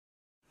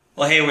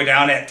Well, hey, we're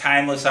down at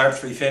Timeless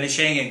Arts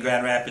Refinishing in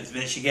Grand Rapids,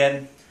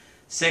 Michigan.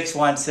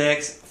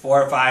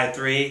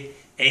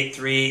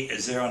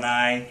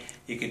 616-453-8309.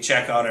 You can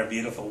check out our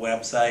beautiful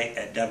website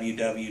at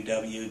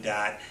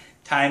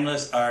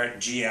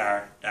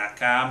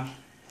www.timelessartgr.com.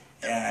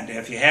 And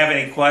if you have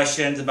any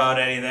questions about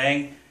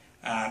anything,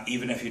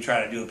 even if you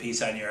try to do a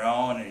piece on your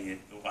own and you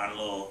want a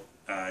little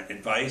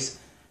advice,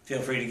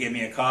 feel free to give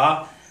me a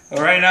call. But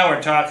right now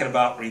we're talking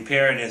about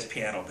repairing this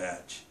piano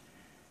bench.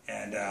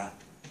 And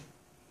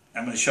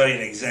I'm going to show you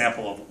an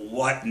example of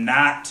what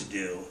not to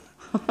do.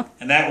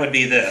 And that would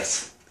be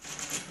this.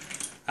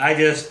 I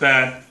just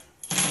spent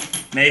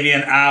maybe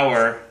an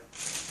hour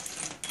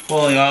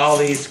pulling all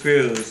these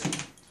screws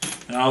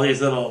and all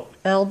these little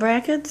L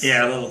brackets?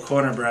 Yeah, little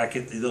corner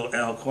brackets, these little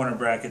L corner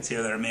brackets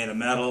here that are made of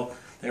metal.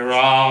 They were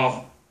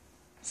all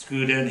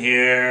screwed in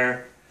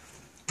here.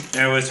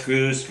 There was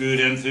screws screwed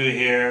in through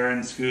here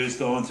and screws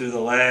going through the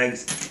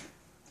legs.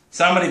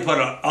 Somebody put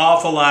an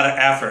awful lot of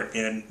effort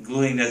in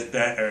gluing this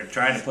bench, or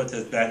trying to put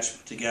this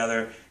bench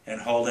together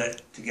and hold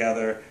it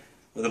together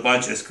with a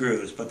bunch of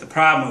screws. But the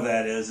problem with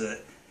that is that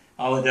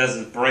all it does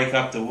is break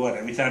up the wood.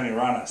 Every time you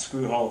run a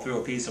screw hole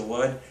through a piece of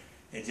wood,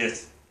 it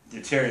just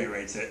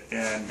deteriorates it.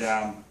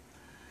 And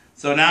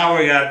so now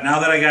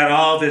that I got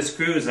all the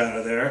screws out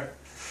of there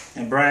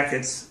and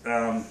brackets,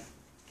 I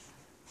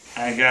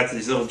got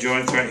these little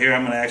joints right here.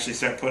 I'm going to actually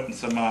start putting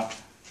some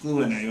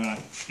glue in there.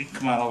 You can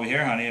come on over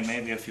here, honey, and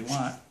maybe if you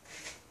want.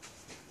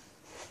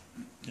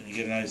 Did you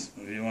get a nice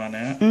view on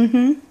that?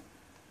 Mm-hmm.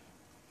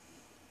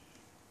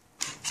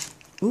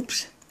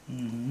 Oops.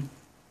 Mm-hmm.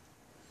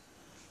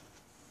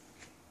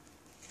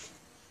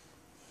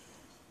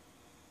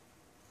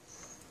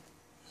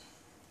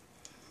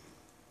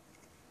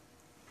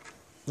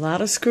 A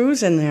lot of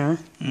screws in there.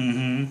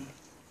 Mm-hmm.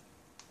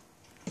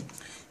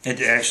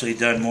 It actually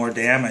done more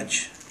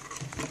damage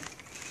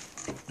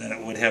than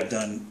it would have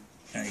done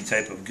any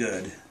type of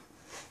good.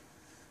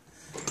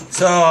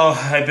 So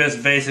I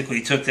just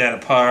basically took that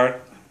apart.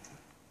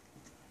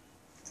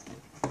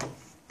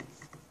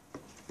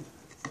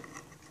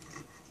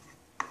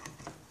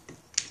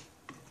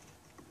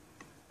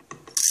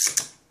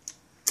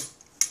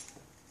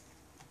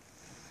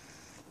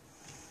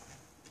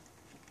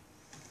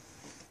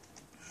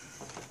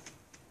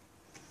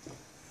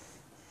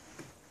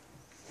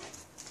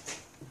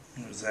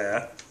 There's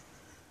that.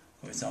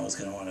 It's always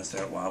going to want to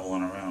start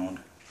wobbling around.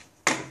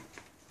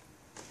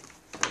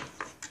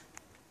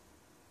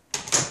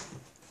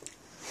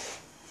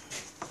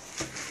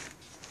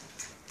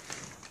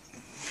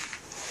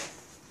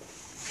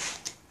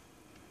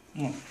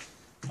 Oh,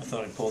 I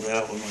thought I pulled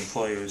that out with my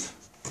pliers.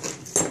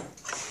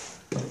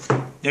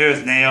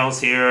 There's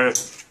nails here,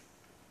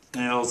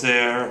 nails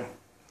there.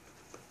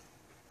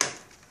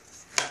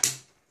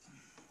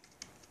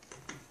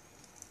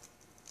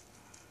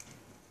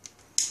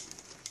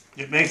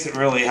 It makes it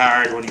really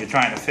hard when you're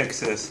trying to fix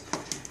this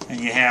and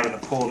you're having to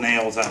pull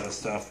nails out of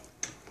stuff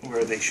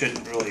where they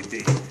shouldn't really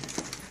be.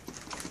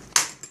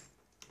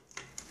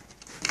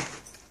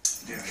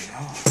 There we go.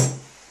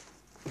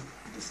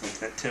 Just let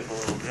that tip a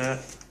little bit.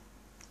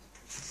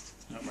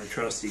 Got my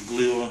trusty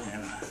glue,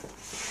 and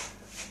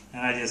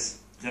I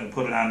just gonna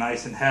put it on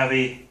nice and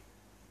heavy.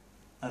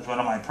 That's one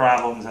of my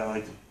problems. I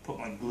like to put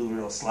my glue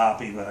real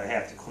sloppy, but I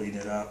have to clean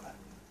it up.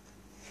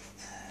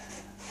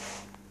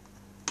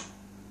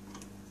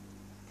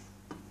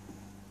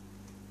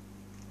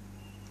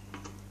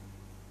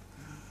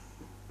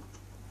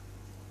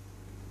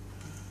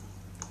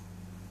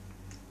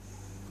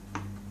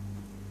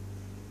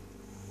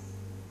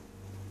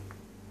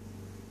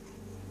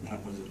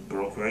 That was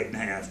broke right in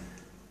half.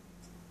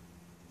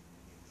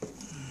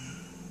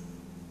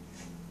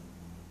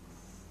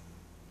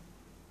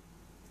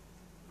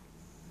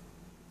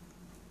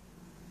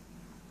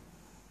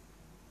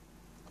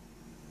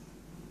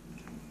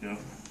 Yeah.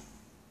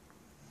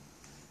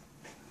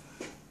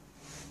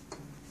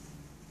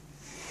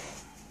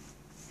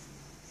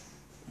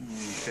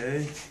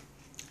 Okay.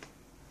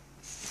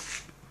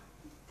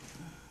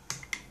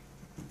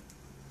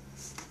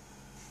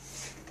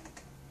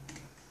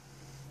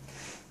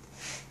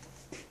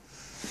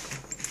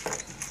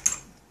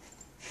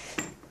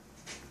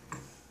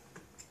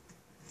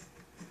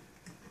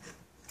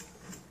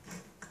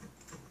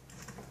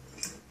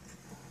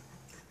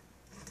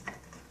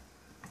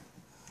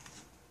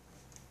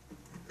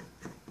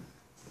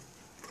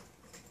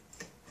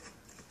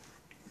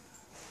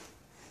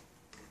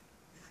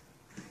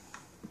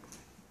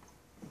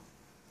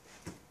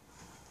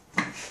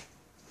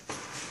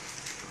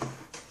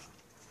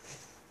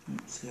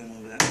 See, I'll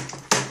move that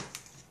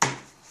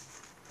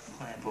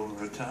clamp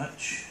over a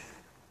touch.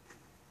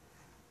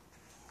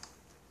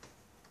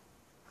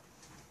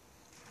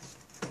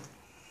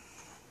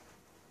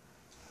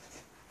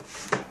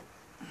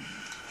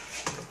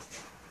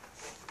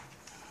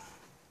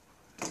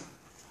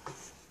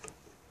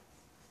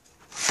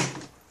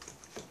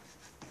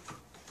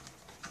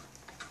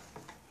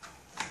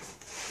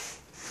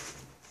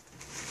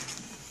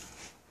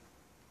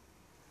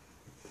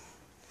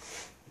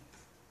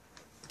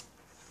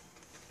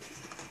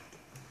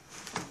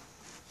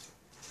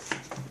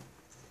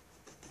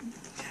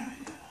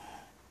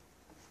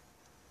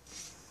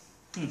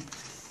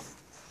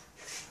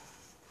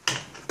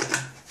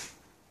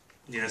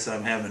 Yes,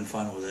 I'm having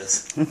fun with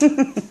this.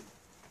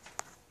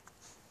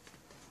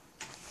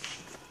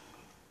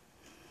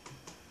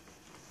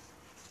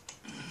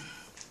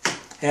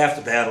 Half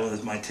the battle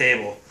is my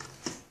table.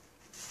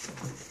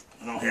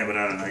 I don't have it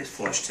on a nice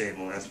flush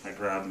table. That's my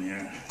problem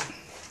here.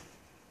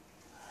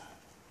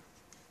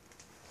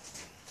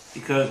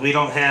 Because we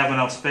don't have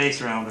enough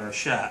space around our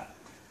shop.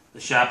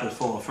 The shop is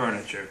full of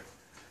furniture.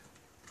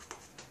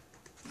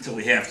 So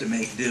we have to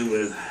make do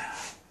with...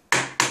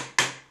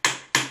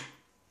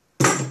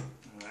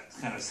 Let's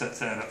kind of set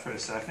that up for a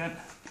second.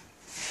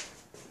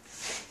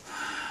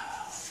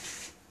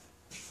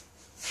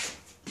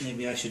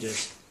 Maybe I should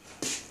just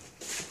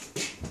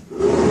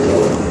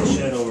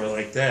shed over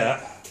like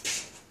that.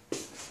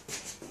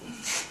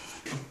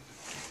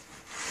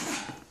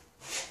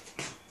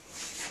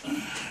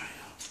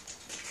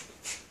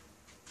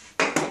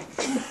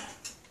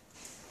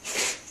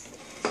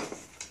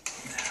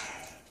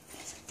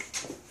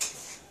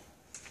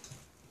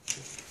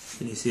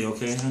 Can you see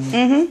okay, honey?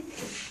 Mm-hmm.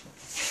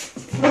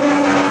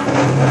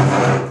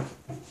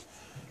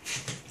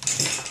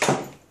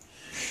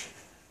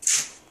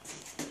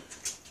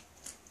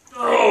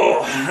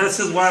 Oh, this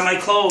is why my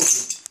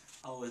clothes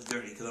are always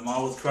dirty, because I'm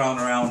always crawling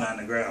around on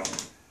the ground.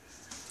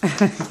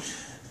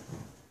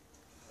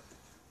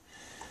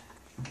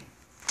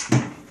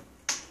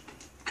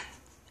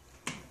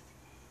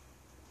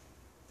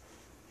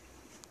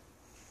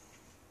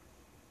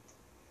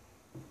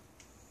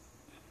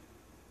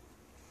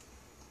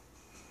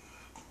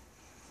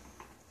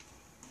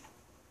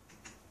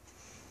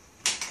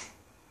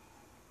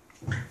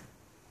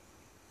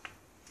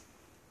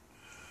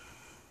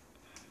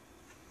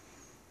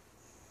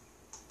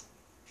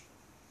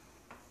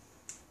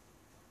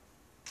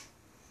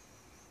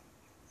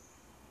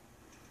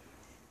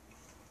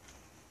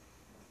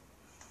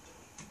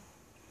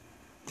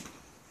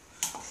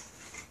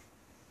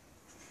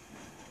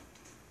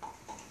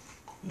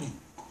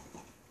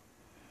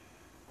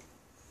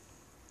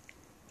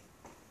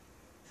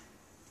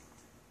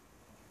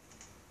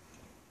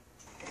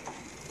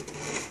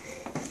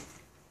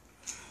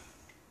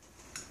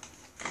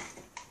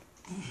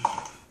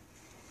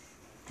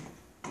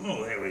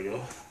 Oh, there we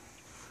go.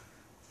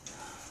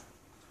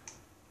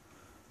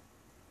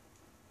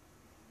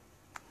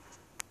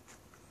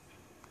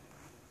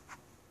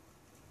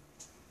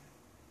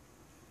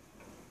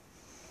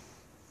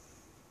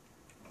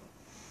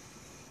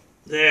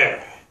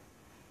 There.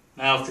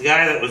 Now, if the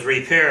guy that was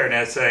repairing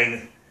that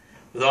thing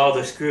with all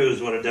the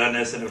screws would have done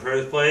this in the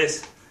first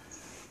place,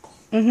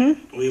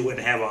 we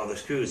wouldn't have all the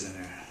screws in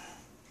there.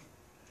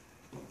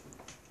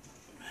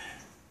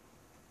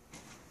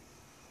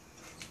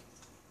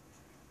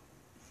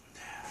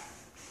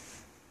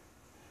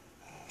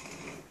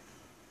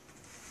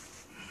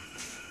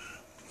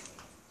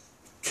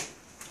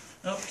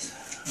 Oops,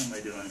 what am I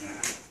doing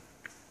here?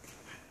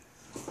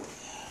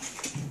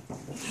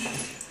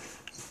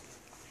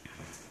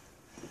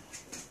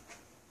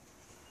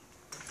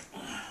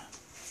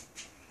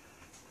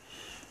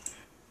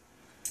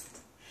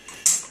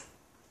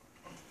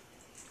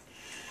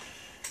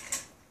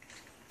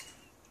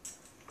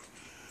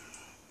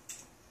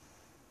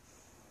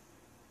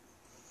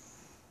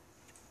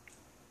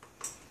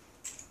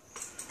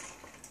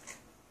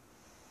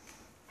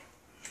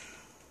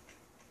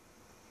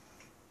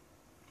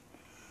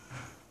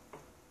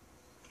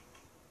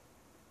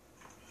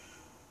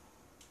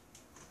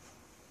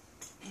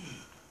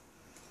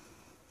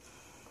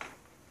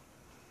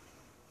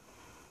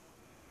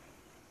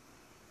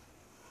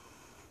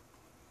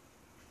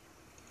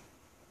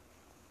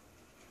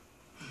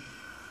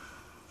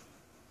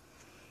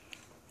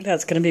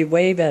 That's going to be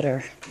way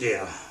better.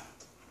 Yeah.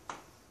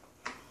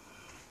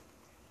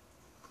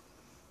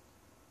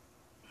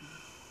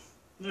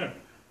 There.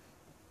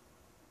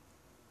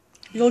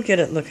 You'll get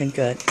it looking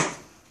good.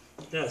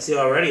 Yeah, see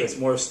already it's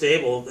more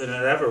stable than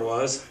it ever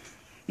was.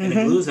 And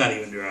the glue's not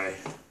even dry.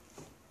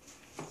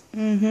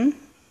 Yep.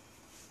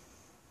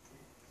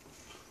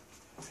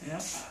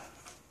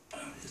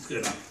 I'm just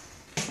gonna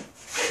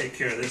take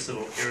care of this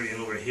little area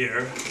over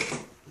here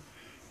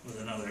with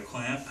another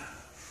clamp.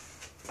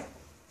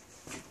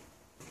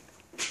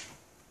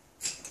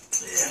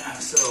 Yeah,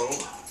 so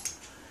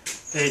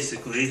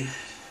basically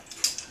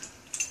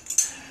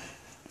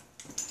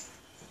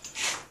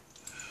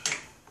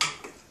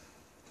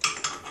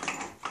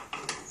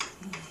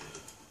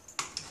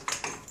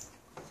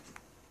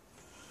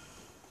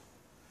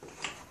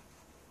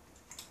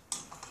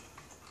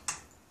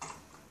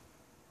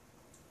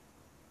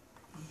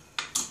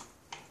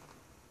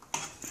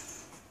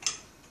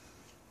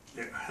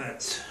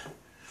that's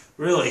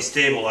really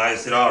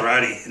stabilized it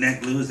already, and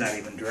that glue's not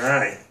even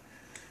dry.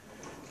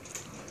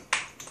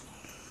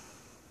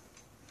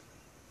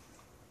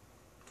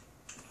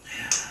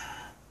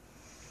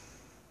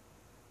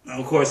 Now,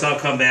 of course, I'll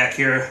come back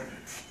here.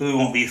 We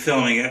won't be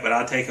filming it, but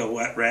I'll take a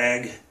wet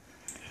rag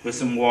with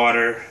some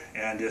water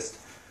and just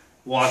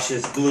wash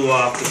this glue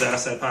off the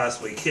best I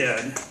possibly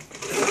can.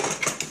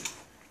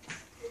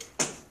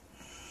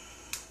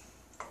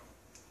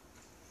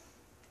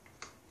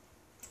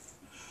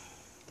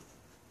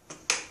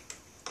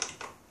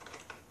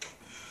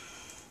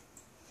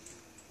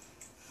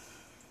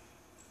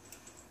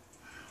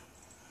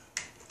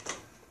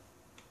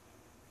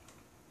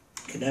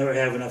 never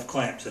have enough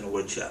clamps in a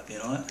wood shop, you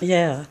know what?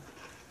 Yeah.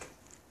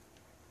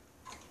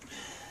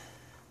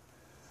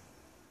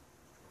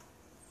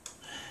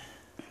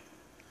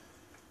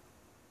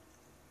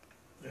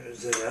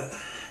 There's that.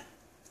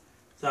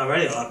 It's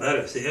already a lot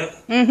better, see it?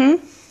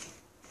 Mm-hmm.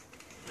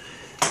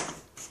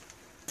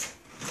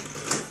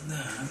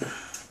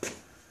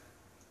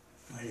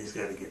 I just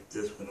got to get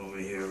this one over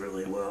here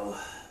really well.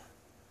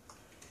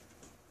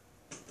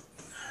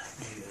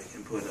 Maybe I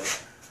can put a...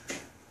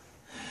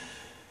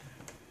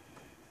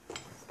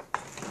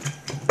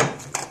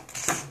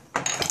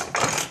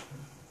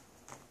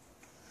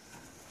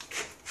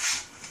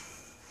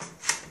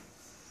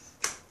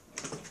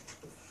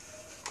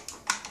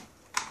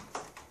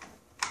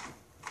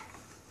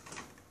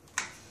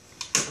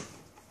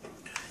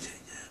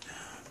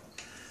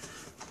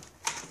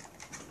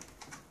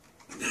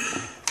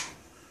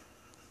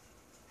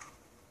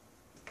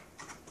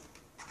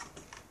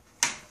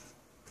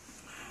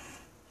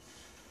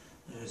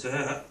 There's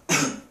that.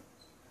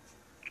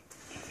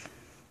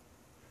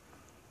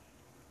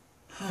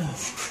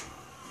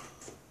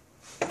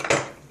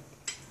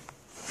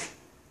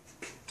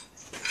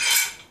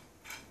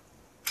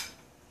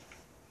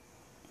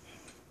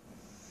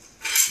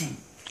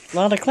 A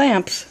lot of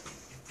clamps.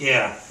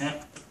 Yeah,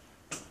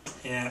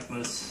 it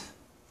was.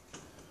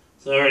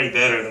 It's already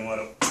better than what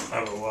it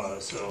ever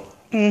was. So.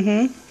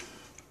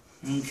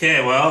 Mm-hmm.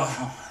 Okay, well,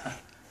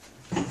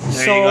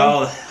 there you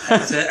go.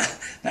 That's it.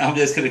 Now I'm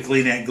just gonna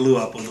clean that glue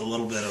up with a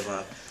little bit of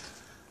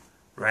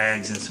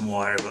rags and some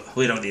water, but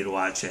we don't need to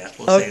watch that.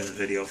 We'll save the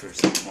video for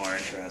something more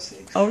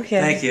interesting.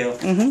 Okay. Thank you.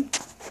 Mm-hmm.